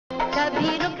कभी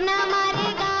रुक ना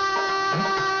मारेगा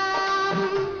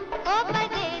ओ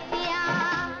परदेसिया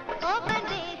ओ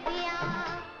परदेसिया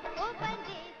ओ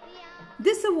परदेसिया.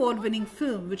 This award-winning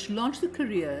film, which launched the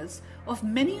careers of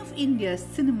many of India's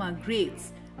cinema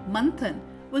greats, Manthan,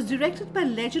 was directed by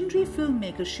legendary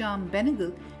filmmaker Shyam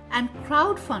Benegal and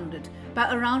crowd-funded by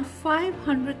around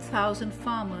 500,000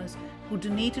 farmers who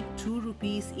donated 2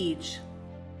 rupees each.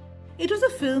 It was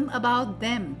a film about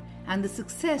them and the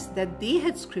success that they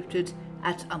had scripted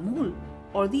at Amul,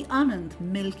 or the Anand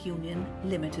Milk Union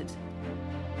Limited.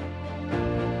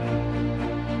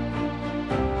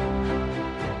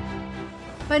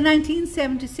 By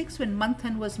 1976, when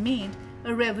Manthan was made,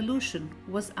 a revolution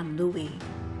was underway.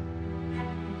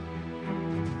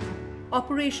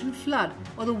 Operation Flood,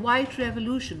 or the White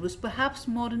Revolution, was perhaps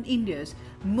modern India's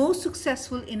most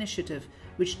successful initiative,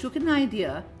 which took an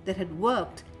idea that had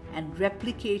worked and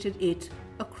replicated it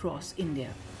across India.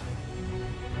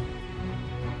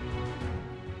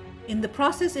 In the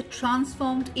process, it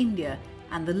transformed India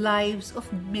and the lives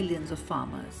of millions of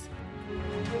farmers.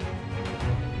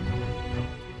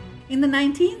 In the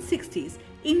 1960s,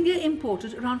 India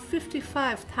imported around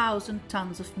 55,000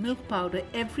 tons of milk powder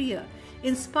every year,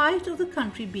 in spite of the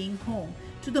country being home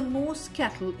to the most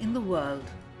cattle in the world.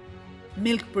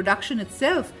 Milk production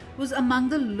itself was among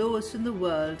the lowest in the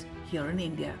world here in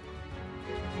India.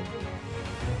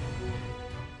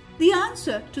 The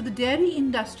answer to the dairy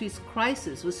industry's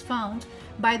crisis was found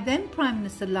by then Prime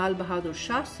Minister Lal Bahadur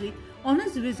Shastri on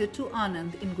his visit to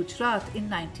Anand in Gujarat in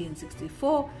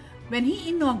 1964, when he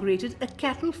inaugurated a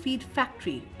cattle feed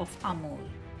factory of Amul.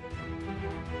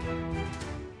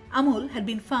 Amul had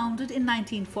been founded in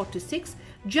 1946,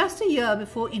 just a year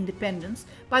before independence,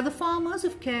 by the farmers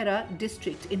of Kaira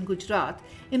district in Gujarat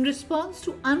in response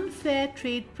to unfair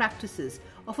trade practices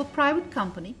of a private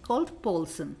company called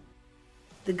Paulson.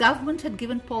 The government had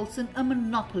given Paulson a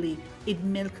monopoly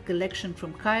in milk collection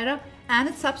from Kaira and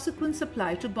its subsequent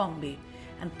supply to Bombay,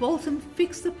 and Paulson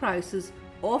fixed the prices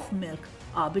of milk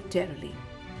arbitrarily.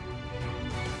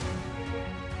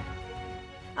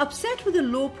 Upset with the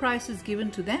low prices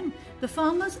given to them, the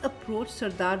farmers approached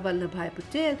Sardar Vallabhbhai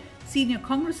Patel, senior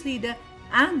Congress leader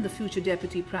and the future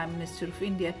Deputy Prime Minister of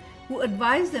India, who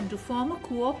advised them to form a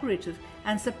cooperative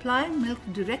and supply milk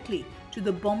directly to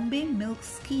the Bombay Milk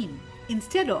Scheme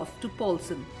instead of to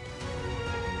Paulson.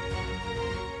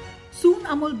 Soon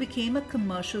Amul became a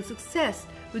commercial success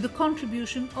with the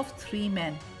contribution of 3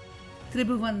 men: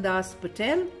 Tribhuvan Das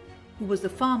Patel, who was the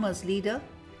farmers' leader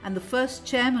and the first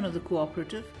chairman of the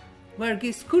cooperative;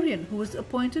 Varghese Kurian, who was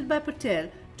appointed by Patel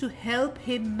to help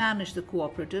him manage the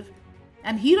cooperative;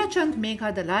 and Hirachand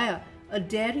Megha Dalaya, a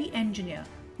dairy engineer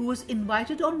who was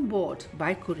invited on board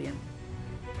by Kurian.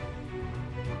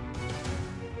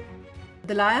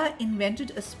 Dalaya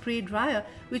invented a spray dryer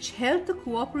which helped the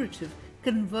cooperative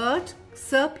convert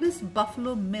surplus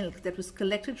buffalo milk that was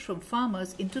collected from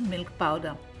farmers into milk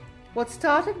powder. What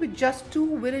started with just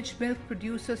 2 village milk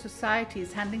producer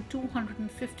societies handling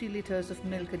 250 liters of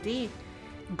milk a day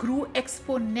grew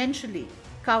exponentially,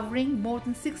 covering more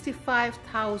than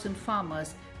 65,000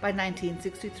 farmers by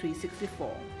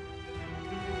 1963-64.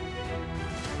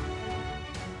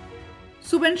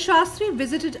 So when Shastri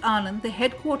visited Anand, the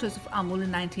headquarters of Amul,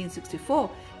 in 1964,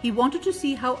 he wanted to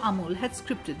see how Amul had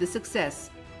scripted the success.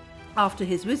 After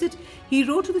his visit, he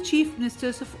wrote to the chief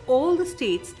ministers of all the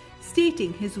states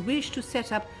stating his wish to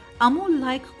set up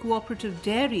Amul-like cooperative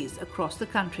dairies across the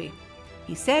country.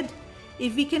 He said,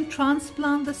 "If we can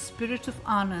transplant the spirit of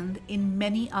Anand in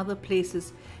many other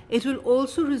places, it will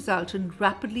also result in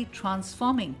rapidly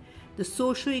transforming the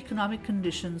socio-economic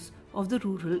conditions of the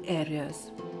rural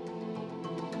areas."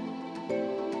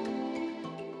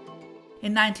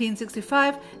 In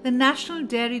 1965, the National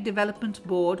Dairy Development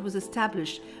Board was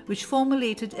established, which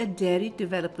formulated a dairy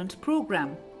development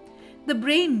program. The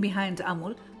brain behind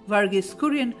Amul, Varghese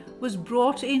Kurian, was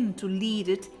brought in to lead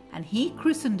it, and he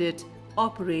christened it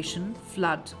Operation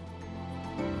Flood.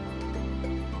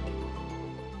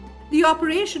 The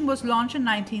operation was launched in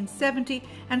 1970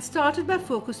 and started by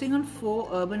focusing on 4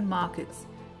 urban markets: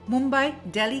 Mumbai,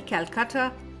 Delhi,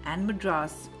 Calcutta and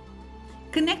Madras,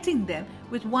 connecting them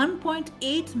with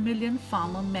 1.8 million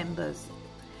farmer members.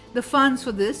 The funds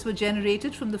for this were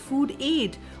generated from the food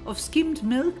aid of skimmed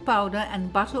milk powder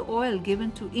and butter oil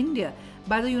given to India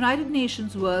by the United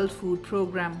Nations World Food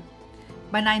Programme.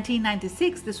 By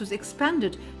 1996, this was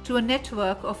expanded to a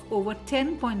network of over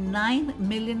 10.9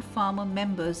 million farmer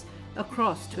members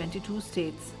across 22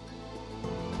 states.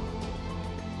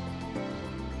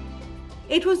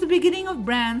 It was the beginning of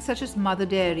brands such as Mother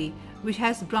Dairy, which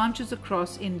has branches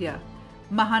across India,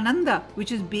 Mahananda,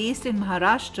 which is based in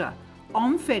Maharashtra,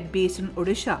 Omfed based in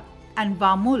Odisha, and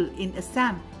Vamul in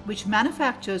Assam, which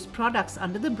manufactures products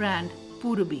under the brand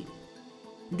Purabi.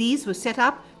 These were set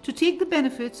up to take the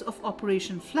benefits of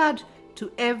Operation Flood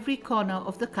to every corner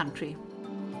of the country.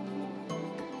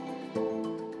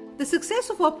 The success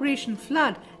of Operation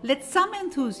Flood led some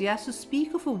enthusiasts to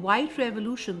speak of a white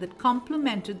revolution that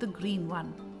complemented the green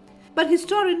one. But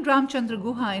historian Ramchandra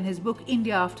Guha, in his book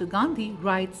India After Gandhi,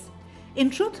 writes, "In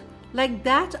truth, like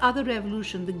that other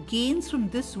revolution, the gains from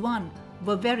this one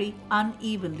were very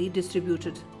unevenly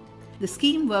distributed. The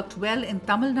scheme worked well in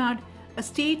Tamil Nadu, a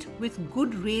state with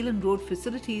good rail and road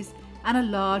facilities and a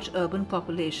large urban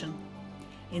population.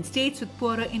 In states with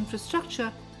poorer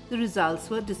infrastructure, the results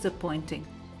were disappointing.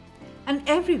 And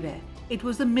everywhere, it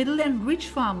was the middle and rich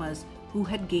farmers who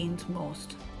had gained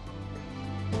most."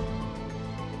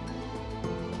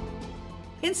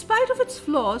 In spite of its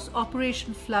flaws,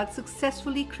 Operation Flood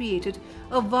successfully created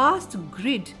a vast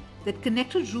grid that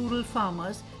connected rural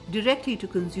farmers directly to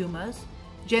consumers,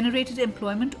 generated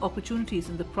employment opportunities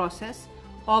in the process,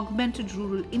 augmented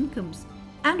rural incomes,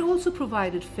 and also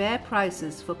provided fair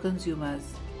prices for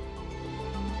consumers.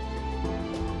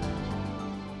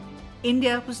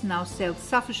 India was now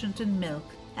self-sufficient in milk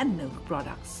and milk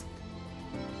products.